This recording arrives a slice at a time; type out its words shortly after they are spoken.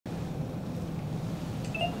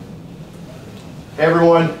Hey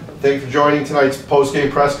everyone, thank you for joining tonight's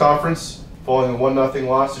post-game press conference following the 1-0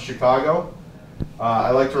 loss to Chicago.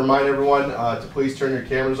 I'd like to remind everyone to please turn your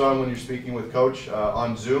cameras on when you're speaking with Coach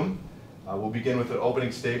on Zoom. We'll begin with an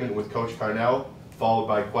opening statement with Coach Carnell, followed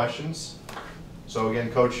by questions. So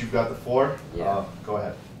again, Coach, you've got the floor. Yeah. Go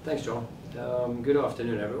ahead. Thanks, John. Good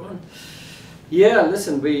afternoon, everyone. Yeah,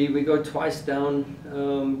 listen, we go twice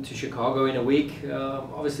down to Chicago in a week.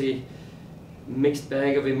 Obviously, mixed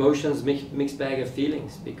bag of emotions, mixed bag of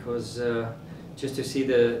feelings, because just to see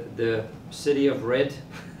the city of red,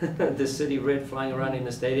 the city red flying around in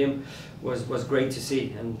the stadium was great to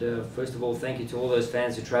see. And first of all, thank you to all those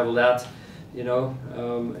fans who traveled out. You know,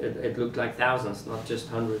 it looked like thousands, not just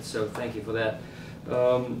hundreds, so thank you for that.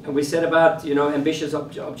 And we set about, you know, ambitious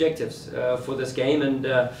objectives for this game,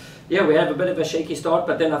 and yeah, we have a bit of a shaky start,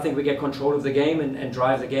 but then I think we get control of the game and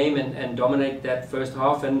drive the game and dominate that first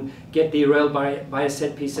half and get derailed by a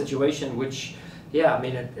set piece situation, which, yeah, I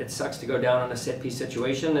mean, it sucks to go down on a set piece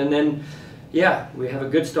situation. And then, yeah, we have a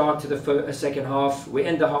good start to the second half. We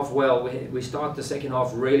end the half well. We start the second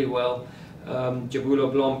half really well. Jabulo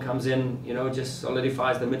Blom comes in, you know, just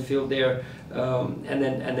solidifies the midfield there, and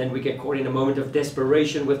then we get caught in a moment of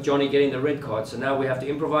desperation with Johnny getting the red card. So now we have to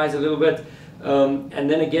improvise a little bit, and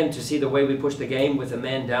then again to see the way we push the game with a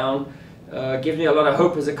man down gives me a lot of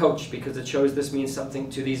hope as a coach, because it shows this means something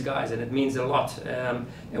to these guys, and it means a lot. And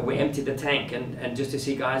we emptied the tank, and just to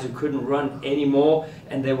see guys who couldn't run anymore,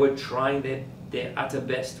 and they were trying their utter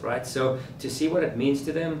best, right? So to see what it means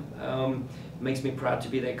to them makes me proud to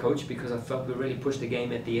be their coach, because I felt we really pushed the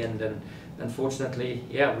game at the end. And unfortunately,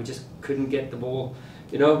 yeah, we just couldn't get the ball,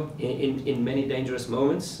 you know, in many dangerous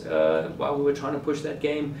moments while we were trying to push that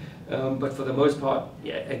game. But for the most part,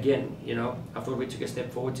 yeah, again, you know, I thought we took a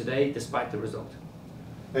step forward today despite the result.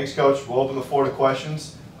 Thanks, Coach. We'll open the floor to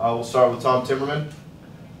questions. We'll start with Tom Timmerman.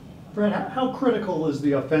 Brad, how critical is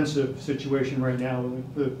the offensive situation right now,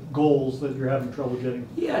 the goals that you're having trouble getting?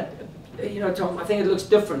 Yeah, you know, Tom, I think it looks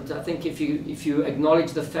different. I think if you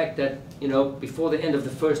acknowledge the fact that, you know, before the end of the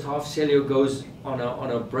first half, Celio goes on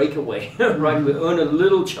a breakaway, right? We earn a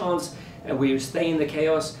little chance and we stay in the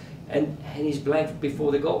chaos, and he's blanked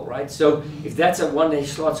before the goal, right? So if that's a one that he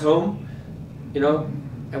slots home, you know,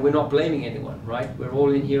 and we're not blaming anyone, right? We're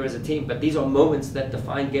all in here as a team, but these are moments that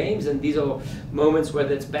define games, and these are moments,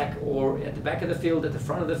 whether it's back or at the back of the field, at the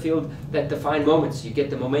front of the field, that define moments. You get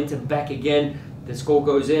the momentum back again, the score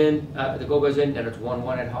goes in, the goal goes in, and it's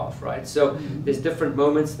 1-1 at half, right? So there's different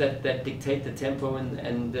moments that dictate the tempo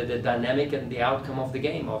and the dynamic and the outcome of the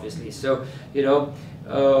game, obviously. So, you know,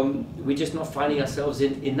 we're just not finding ourselves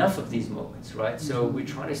in enough of these moments, right? So we're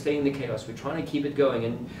trying to stay in the chaos, we're trying to keep it going,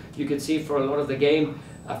 and you could see for a lot of the game,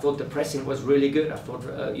 I thought the pressing was really good. I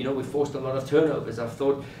thought, you know, we forced a lot of turnovers. I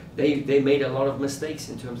thought they made a lot of mistakes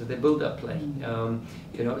in terms of their build-up play.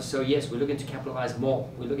 You know, so yes, we're looking to capitalize more.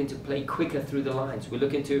 We're looking to play quicker through the lines. We're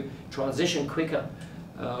looking to transition quicker.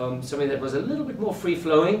 Something that was a little bit more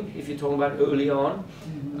free-flowing, if you're talking about early on.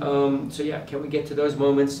 So yeah, can we get to those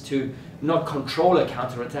moments to not control a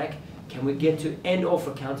counter-attack? Can we get to end off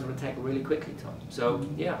a counter-attack really quickly, Tom? So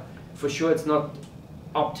yeah, for sure it's not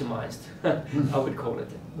optimized, I would call it,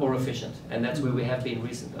 or efficient, and that's where we have been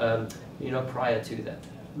recent, you know, prior to that.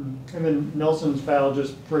 And then Nelson's foul,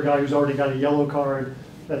 just for a guy who's already got a yellow card,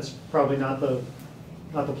 that's probably not the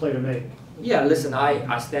play to make. Yeah, listen,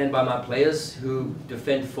 I stand by my players who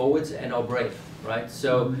defend forwards and are brave, right?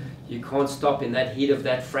 So you can't stop in that heat of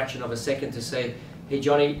that fraction of a second to say, hey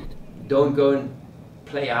Johnny, don't go and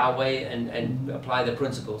play our way and apply the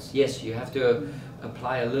principles. Yes, you have to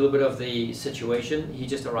apply a little bit of the situation. He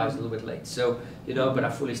just arrives a little bit late. So, you know, but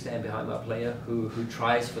I fully stand behind my player who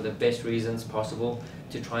tries for the best reasons possible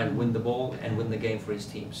to try and win the ball and win the game for his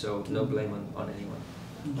team. So no blame on anyone.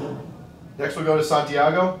 Next we'll go to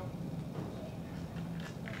Santiago.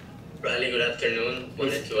 Bradley, good afternoon.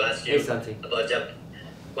 Wanted to ask you about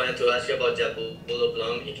Jabulo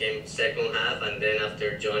Blom. He came second half, and then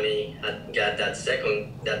after Johnny had got that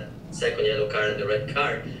second yellow card and the red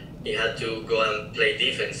card, he had to go and play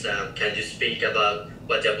defense. Can you speak about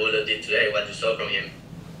what Jabulo did today, what you saw from him?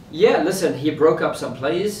 Yeah, listen, he broke up some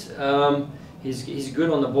plays. He's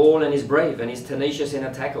good on the ball, and he's brave, and he's tenacious in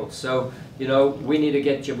a tackle. So, you know, we need to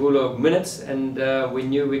get Jabulo minutes, and we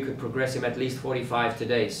knew we could progress him at least 45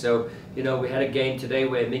 today. So, you know, we had a game today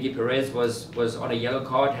where Miggy Perez was on a yellow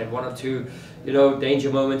card, had one or two, you know,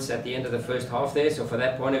 danger moments at the end of the first half there. So for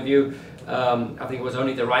that point of view, I think it was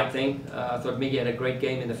only the right thing. I thought Miggy had a great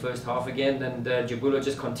game in the first half again, and Jabulo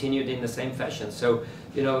just continued in the same fashion. So,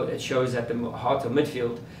 you know, it shows at the heart of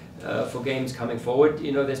midfield, for games coming forward.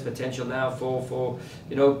 You know, there's potential now for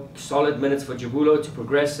you know, solid minutes for Jabulo to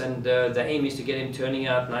progress, and the aim is to get him turning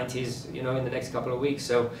out 90s, you know, in the next couple of weeks.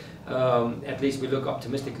 So at least we look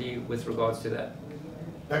optimistically with regards to that.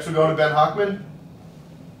 Next we'll go to Ben Hockman.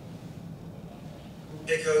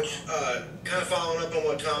 Hey, Coach. Kind of following up on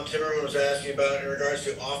what Tom Timmerman was asking about in regards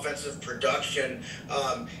to offensive production.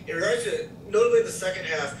 In regards to, notably the second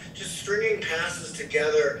half, just stringing passes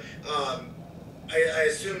together, I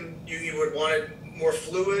assume you would want it more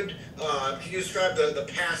fluid. Can you describe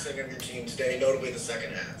the passing of your team today, notably the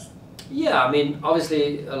second half? Yeah, I mean,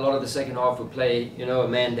 obviously a lot of the second half we play, you know, a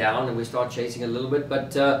man down and we start chasing a little bit.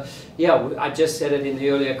 But yeah, I just said it in the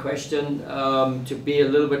earlier question, to be a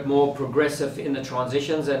little bit more progressive in the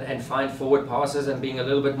transitions and find forward passes and being a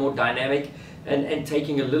little bit more dynamic and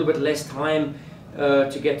taking a little bit less time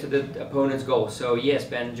to get to the opponent's goal. So yes,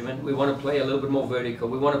 Benjamin, we want to play a little bit more vertical.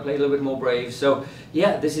 We want to play a little bit more brave. So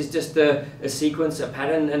yeah, this is just a sequence, a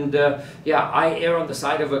pattern, and yeah, I err on the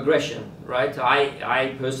side of aggression, right?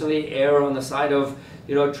 I personally err on the side of,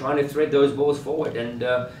 you know, trying to thread those balls forward, and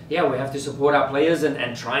yeah, we have to support our players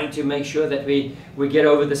and trying to make sure that we get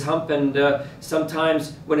over this hump. And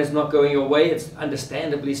sometimes when it's not going your way, it's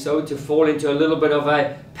understandably so to fall into a little bit of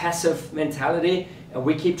a passive mentality. And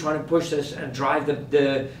we keep trying to push this and drive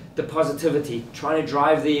the positivity, trying to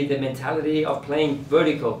drive the mentality of playing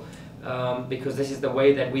vertical, because this is the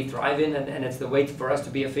way that we thrive in, and it's the way for us to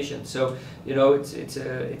be efficient. So, you know, it's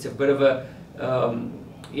a bit of a,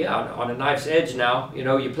 yeah, on a knife's edge now. You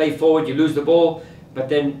know, you play forward, you lose the ball, but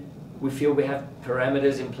then we feel we have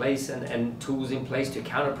parameters in place and tools in place to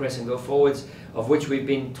counter press and go forwards, of which we've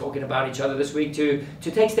been talking about each other this week to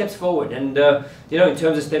take steps forward. And you know, in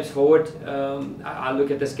terms of steps forward, I look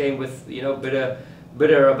at this game with, you know,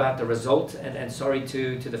 bitter about the result, and sorry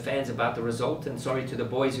to the fans about the result, and sorry to the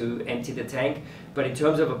boys who emptied the tank. But in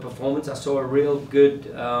terms of a performance, I saw a real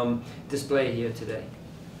good display here today.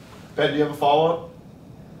 Ben, do you have a follow-up?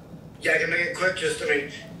 Yeah, I can make it quick. Just, I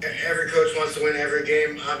mean, every coach wants to win every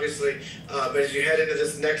game, obviously. But as you head into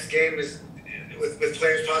this next game, with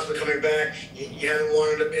players possibly coming back, you haven't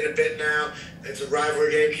won in a bit now. It's a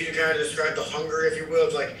rivalry game. Can you kind of describe the hunger, if you will,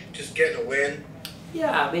 of like just getting a win?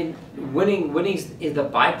 Yeah, I mean, winning is the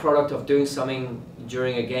byproduct of doing something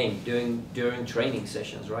during a game, during training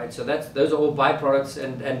sessions, right? So those are all byproducts,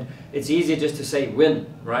 and it's easier just to say win,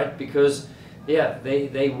 right? Because yeah,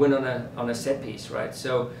 they win on a set piece, right?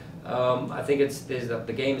 So I think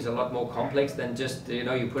the game is a lot more complex than just, you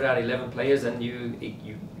know, you put out 11 players and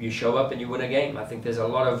you show up and you win a game. I think there's a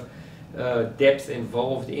lot of depth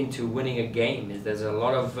involved into winning a game. There's a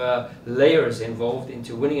lot of layers involved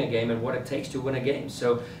into winning a game and what it takes to win a game.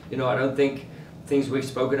 So, you know, I don't think things we've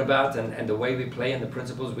spoken about and the way we play and the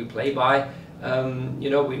principles we play by, you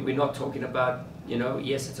know, we're not talking about, you know,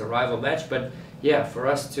 yes, it's a rival match, but yeah, for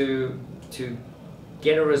us to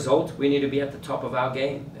get a result, we need to be at the top of our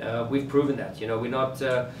game. We've proven that. You know,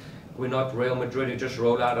 we're not Real Madrid who just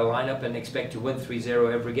roll out a lineup and expect to win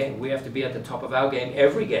 3-0 every game. We have to be at the top of our game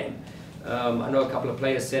every game. I know a couple of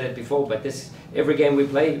players said it before, but every game we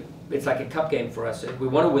play, it's like a cup game for us. We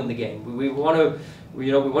want to win the game. We want to,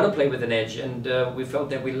 you know, we want to play with an edge, and we felt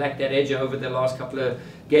that we lacked that edge over the last couple of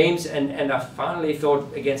games. And I finally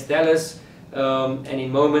thought against Dallas, and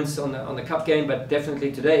in moments on the cup game, but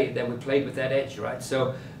definitely today, that we played with that edge, right?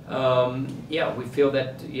 So yeah, we feel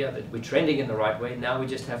that that we're trending in the right way. Now we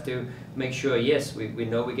just have to make sure, yes, we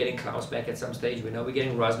know we're getting Klaus back at some stage, we know we're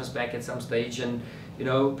getting Rasmus back at some stage, and you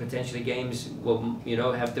know, potentially games will, you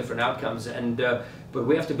know, have different outcomes, and but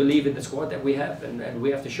we have to believe in the squad that we have, and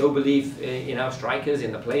we have to show belief in our strikers,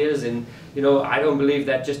 in the players. And you know, I don't believe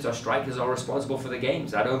that just our strikers are responsible for the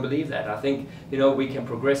games. I don't believe that. I think, you know, we can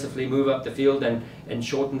progressively move up the field and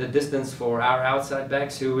shorten the distance for our outside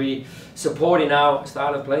backs, who we support in our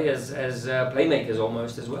style of play as playmakers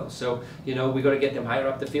almost as well. So, you know, we got to get them higher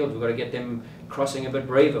up the field. We've got to get them crossing a bit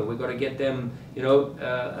braver. We've got to get them, you know,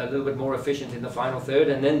 a little bit more efficient in the final third,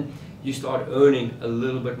 and then you start earning a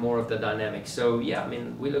little bit more of the dynamics. So yeah, I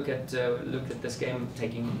mean, we look at this game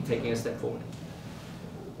taking a step forward.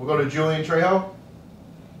 We'll go to Julian Trejo.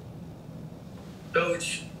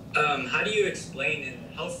 Coach, how do you explain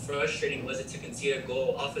and how frustrating was it to concede a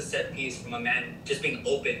goal off a set piece from a man just being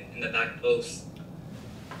open in the back post?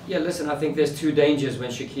 Yeah, listen, I think there's two dangers when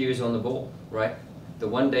Shaqiri is on the ball, right? The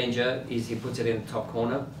one danger is he puts it in the top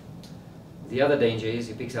corner. The other danger is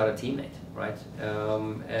he picks out a teammate, right?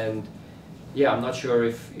 And yeah, I'm not sure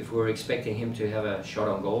if we're expecting him to have a shot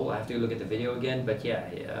on goal. I have to look at the video again, but yeah,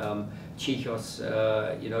 Chichos,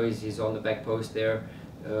 you know, he's on the back post there.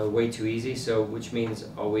 way too easy. So which means,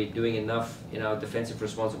 are we doing enough in our defensive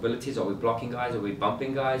responsibilities? Are we blocking guys? Are we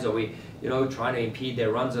bumping guys? Are we, you know, trying to impede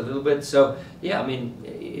their runs a little bit? So yeah, I mean,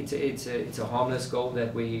 it's a harmless goal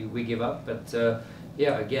that we give up, but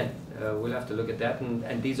yeah, again, we'll have to look at that,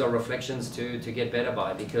 and these are reflections to get better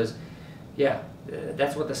by, because yeah,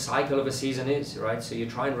 that's what the cycle of a season is, right? So you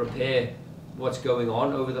try and repair what's going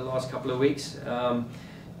on over the last couple of weeks,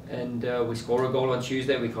 and we score a goal on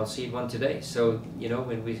Tuesday, we concede one today. So you know,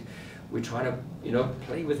 when we try to, you know,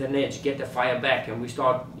 play with an edge, get the fire back, and we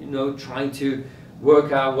start, you know, trying to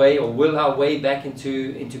work our way or will our way back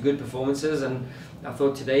into good performances. And I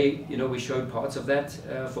thought today, you know, we showed parts of that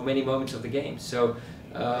for many moments of the game. So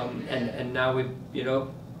and now we, you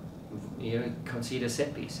know, concede a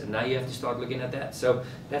set piece, and now you have to start looking at that. So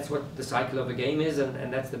that's what the cycle of a game is,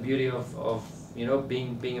 and that's the beauty of you know,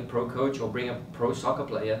 being a pro coach or being a pro soccer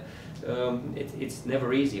player. It's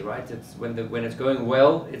never easy, right? It's when it's going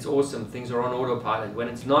well, it's awesome, things are on autopilot. When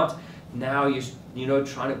it's not, now you know,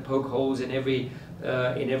 trying to poke holes in every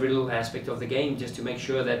little aspect of the game, just to make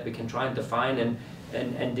sure that we can try and define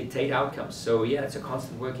and dictate outcomes. So yeah, it's a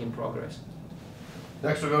constant work in progress.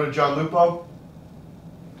 Next we'll go to John Lupo.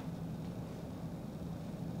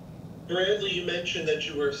 Bradley, you mentioned that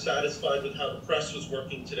you were satisfied with how the press was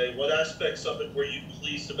working today. What aspects of it were you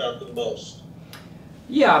pleased about the most?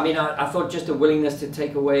 Yeah, I mean, I thought just a willingness to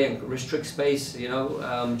take away and restrict space, you know,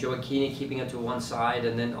 Joaquini keeping it to one side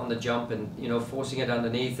and then on the jump and, you know, forcing it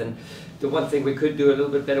underneath. And the one thing we could do a little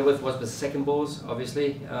bit better with was the second balls,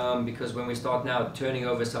 obviously, because when we start now turning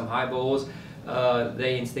over some high balls,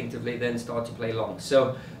 they instinctively then start to play long.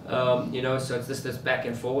 So, you know, so it's just this back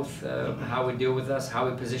and forth, how we deal with us, how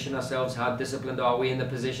we position ourselves, how disciplined are we in the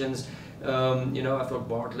positions. You know, I thought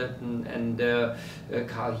Bartlett and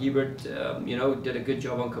Carl Hebert, you know, did a good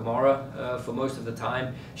job on Kamara for most of the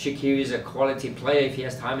time. Shaqiri is a quality player if he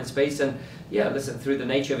has time and space, and yeah, listen, through the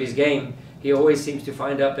nature of his game, he always seems to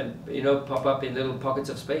find up and, you know, pop up in little pockets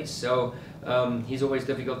of space. So he's always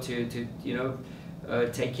difficult to you know,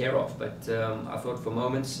 take care of. But I thought for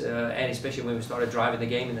moments, and especially when we started driving the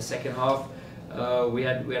game in the second half, we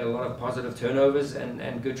had a lot of positive turnovers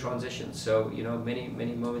and good transitions. So, you know,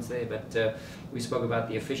 many moments there. But we spoke about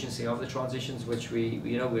the efficiency of the transitions, which we're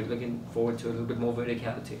looking forward to a little bit more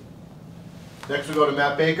verticality. Next we go to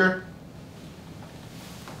Matt Baker.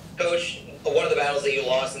 Coach, one of the battles that you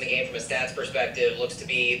lost in the game from a stats perspective looks to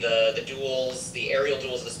be the duels, the aerial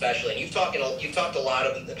duels especially. And you've talked a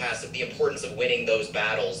lot in the past of the importance of winning those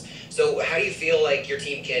battles. So how do you feel like your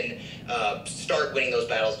team can start winning those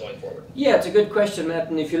battles going forward? Yeah, it's a good question, Matt.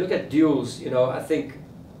 And if you look at duels, you know, I think,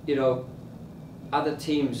 you know, other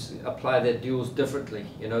teams apply their duels differently.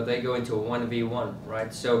 You know, they go into a 1v1,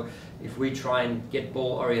 right? So if we try and get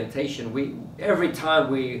ball orientation, every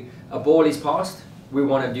time a ball is passed, we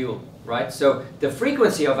want a duel, right? So the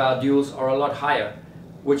frequency of our duels are a lot higher,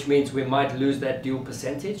 which means we might lose that duel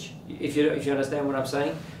percentage, if you understand what I'm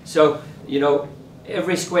saying. So, you know,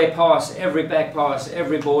 every square pass, every back pass,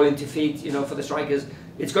 every ball into feet, you know, for the strikers,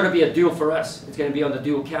 it's going to be a duel for us. It's going to be on the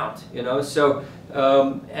duel count, you know. So,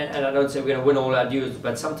 and I don't say we're going to win all our duels,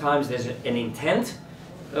 but sometimes there's an intent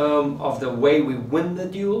of the way we win the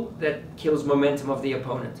duel that kills momentum of the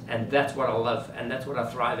opponent, and that's what I love, and that's what I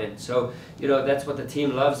thrive in. So, you know, that's what the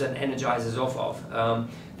team loves and energizes off of,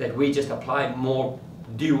 that we just apply more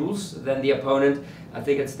duels than the opponent. I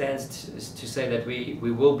think it stands to say that we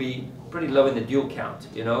will be pretty low in the duel count,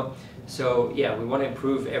 you know. So yeah, we want to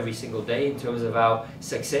improve every single day in terms of our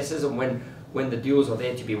successes, and when the duels are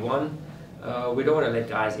there to be won, we don't want to let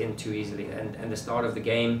guys in too easily. And the start of the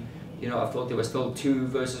game, you know, I thought there was still 2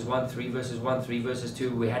 versus 1, 3 versus 1, 3 versus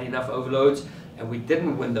 2. We had enough overloads, and we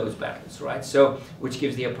didn't win those battles, right? So, which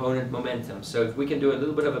gives the opponent momentum. So if we can do a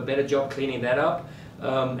little bit of a better job cleaning that up,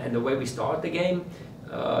 and the way we start the game,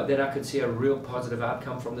 then I could see a real positive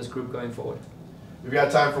outcome from this group going forward. We've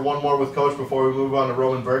got time for one more with Coach before we move on to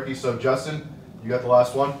Roman Bürki. So Justin, you got the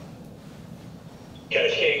last one?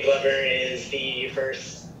 Coach King Glover is the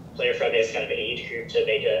first player from his kind of age group to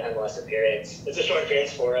make an MLS appearance. It's a short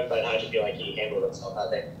appearance for him, but how did you feel like he handled himself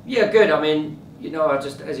out there? Yeah, good. I mean, you know,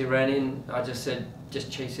 as he ran in, I just said,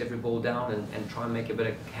 just chase every ball down and try and make a bit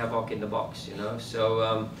of havoc in the box, you know.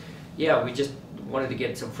 So, yeah, we just wanted to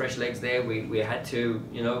get some fresh legs there. We had to,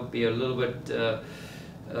 you know, be a little bit, a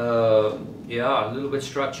little bit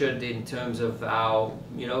structured in terms of our,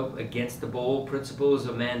 you know, against the ball principles,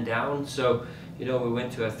 a man down. So, you know, we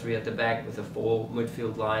went to a 3 at the back with a 4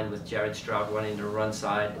 midfield line with Jared Stroud running the one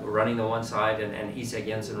side, and Isak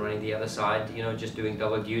Jensen running the other side, you know, just doing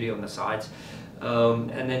double duty on the sides.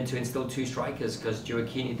 and then to instill 2 strikers, because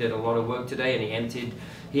Gioacchini did a lot of work today and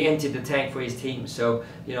he emptied the tank for his team. So,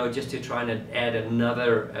 you know, just to try and add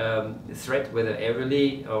another threat, whether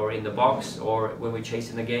aerially or in the box or when we're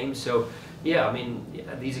chasing the game. So, yeah, I mean,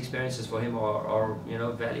 these experiences for him are you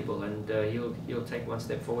know, valuable, and he'll take one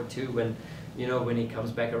step forward too when, you know, when he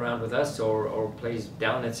comes back around with us or plays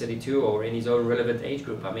down at City 2 or in his own relevant age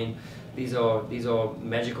group. I mean, these are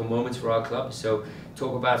magical moments for our club. So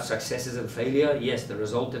talk about successes and failure. Yes, the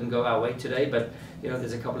result didn't go our way today, but you know,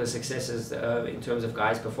 there's a couple of successes in terms of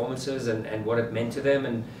guys' performances and what it meant to them,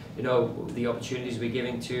 and you know, the opportunities we're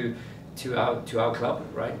giving to our club,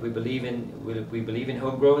 right? We believe in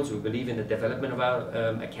homegrowns. We believe in the development of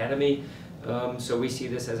our academy. So we see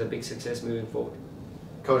this as a big success moving forward.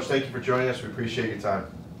 Coach, thank you for joining us. We appreciate your time.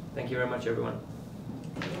 Thank you very much, everyone.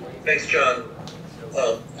 Thanks, John.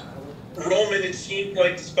 Roman, it seemed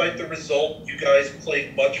like despite the result, you guys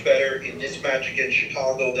played much better in this match against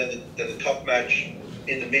Chicago than the cup match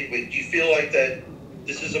in the midweek. Do you feel like that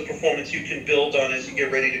this is a performance you can build on as you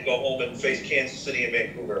get ready to go home and face Kansas City and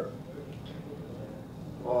Vancouver?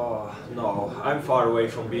 Oh, no, I'm far away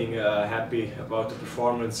from being happy about the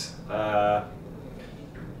performance. I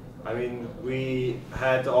mean, we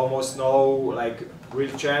had almost no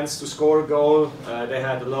real chance to score a goal. They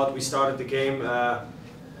had a lot. We started the game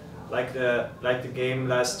like the game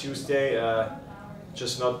last Tuesday,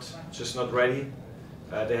 just not ready.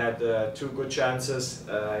 They had 2 good chances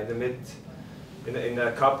in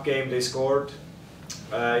the cup game. They scored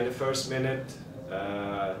in the first minute.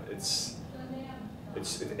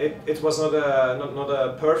 It was not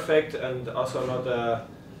a perfect and also not a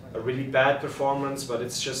really bad performance, but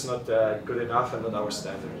it's just not good enough and not our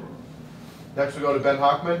standard. Next we go to Ben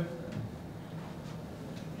Hockman.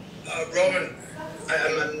 Roman,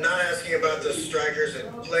 I'm not asking about the strikers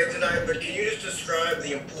that played tonight, but can you just describe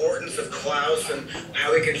the importance of Klaus and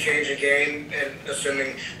how he can change a game, and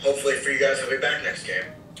assuming, hopefully for you guys, he'll be back next game?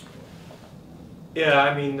 Yeah,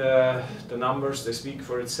 I mean, the numbers, they speak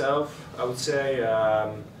for itself, I would say.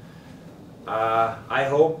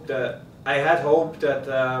 I had hoped that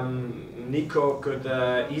Nico could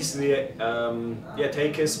easily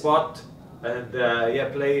take his spot and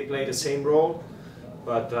play the same role,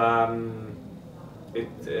 but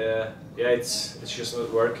it's just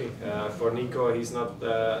not working for Nico. He's not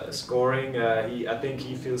scoring. I think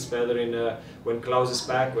he feels better when Klaus is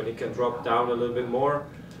back, when he can drop down a little bit more,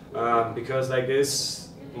 because like this,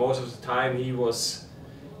 most of the time he was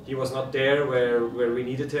not there where we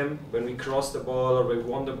needed him. When we crossed the ball or we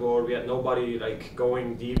won the ball, we had nobody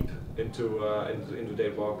going deep into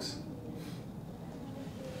their box.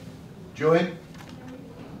 Julian?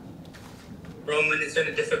 Roman, it's been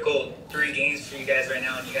a difficult 3 games for you guys right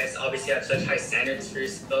now, and you guys obviously have such high standards for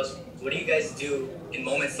yourselves. What do you guys do in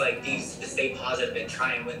moments like these to stay positive and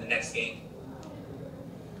try and win the next game?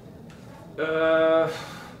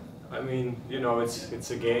 I mean, you know,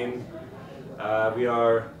 it's a game. We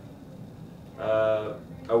are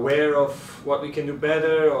aware of what we can do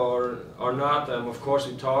better or not. Of course,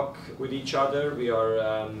 we talk with each other. We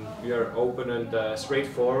are open and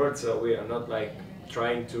straightforward. So we are not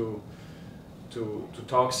trying to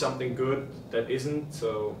talk something good that isn't.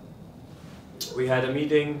 So we had a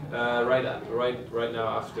meeting right now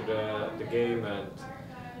after the game,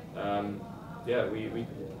 and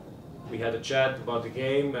we had a chat about the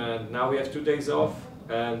game, and now we have 2 days off,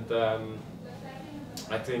 and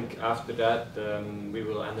I think after that we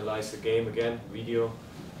will analyze the game again, video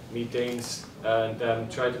meetings, and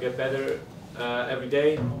try to get better every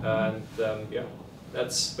day, and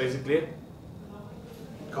that's basically it.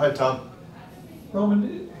 Go ahead, Tom.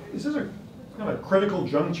 Roman, is this a kind of critical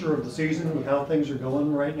juncture of the season with how things are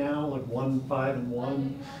going right now, like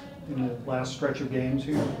 1-5-1 in the last stretch of games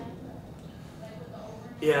here?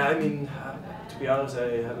 Yeah, I mean, to be honest,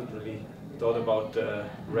 I haven't really thought about the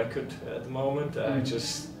record at the moment.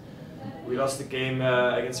 We lost the game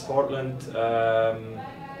against Portland,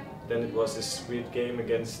 then it was this weird game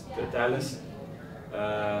against Dallas,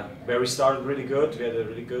 where we started really good. We had a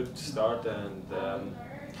really good start, and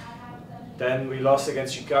then we lost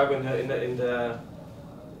against Chicago in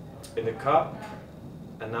the cup,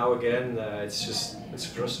 and now again it's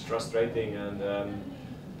frustrating, and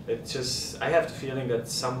I have the feeling that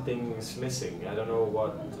something is missing. I don't know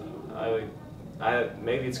what.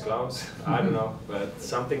 Maybe it's Klaus. I don't know, but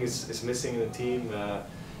something is missing in the team.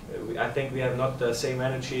 I think we have not the same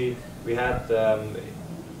energy we had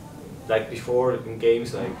before in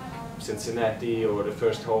games like Cincinnati or the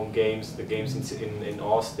first home games, the games in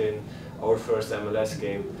Austin, our first MLS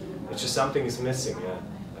game. It's just something is missing. Yeah,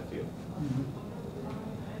 I feel.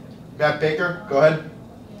 Matt Baker, go ahead.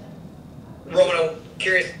 Roman, I'm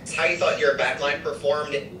curious how you thought your backline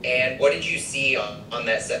performed, and what did you see on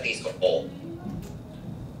that set piece goal?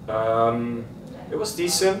 It was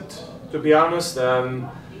decent, to be honest.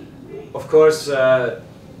 Of course,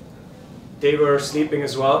 they were sleeping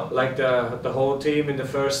as well, like the whole team in the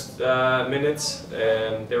first minutes.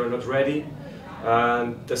 They were not ready.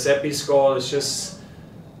 And the set piece goal is just,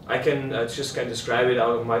 I just can describe it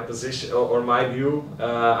out of my position or my view.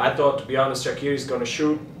 I thought, to be honest, Shaqiri is going to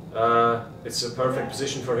shoot. It's a perfect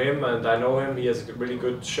position for him, and I know him. He has a really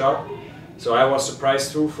good shot. So I was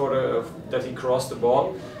surprised too that he crossed the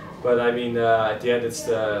ball. But I mean, at the end, it's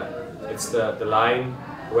the line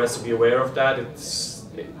who has to be aware of that.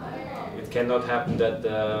 It cannot happen that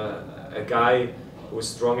a guy who is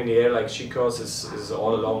strong in the air like Chicos is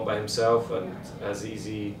all alone by himself and has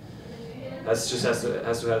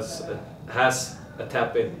a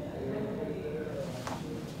tap in.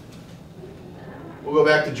 We'll go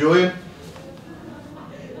back to Julian.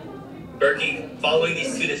 Bürki, following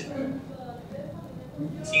these two defeats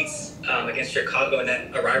against Chicago and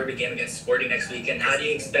then a rivalry game against Sporting next weekend, how do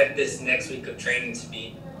you expect this next week of training to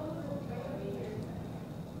be?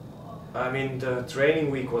 I mean, the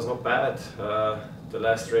training week was not bad. The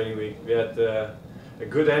last training week, we had a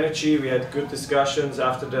good energy. We had good discussions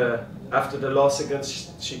after the loss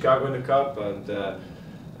against Chicago in the Cup, and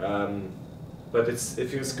but it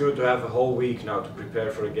feels good to have a whole week now to prepare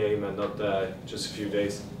for a game and not just a few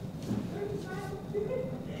days.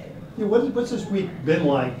 Yeah, what's this week been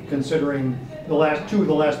like, considering the last 3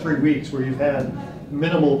 weeks where you've had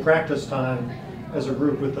minimal practice time as a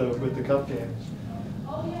group with the Cup games?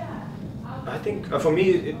 I think for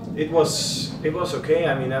me it was okay.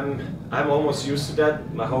 I mean, I'm almost used to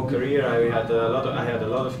that. My whole career I had a lot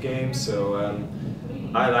of games, so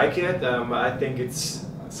I like it. I think it's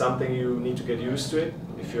something you need to get used to it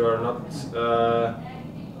if you are not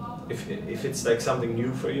if it's like something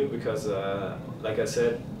new for you, because like I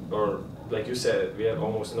said, or like you said, we have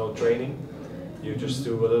almost no training. You just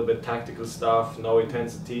do a little bit tactical stuff, no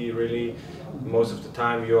intensity really. Most of the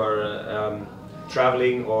time you are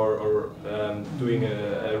traveling or doing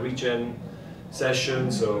a regen session.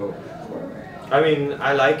 So I mean,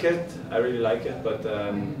 I like it, I really like it, but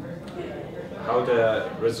how the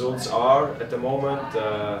results are at the moment,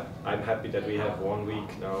 I'm happy that we have 1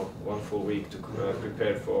 week now, 1 full week to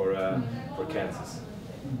prepare for Kansas.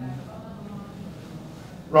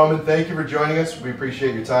 Roman, thank you for joining us. We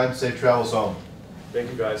appreciate your time. Safe travels home.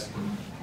 Thank you, guys.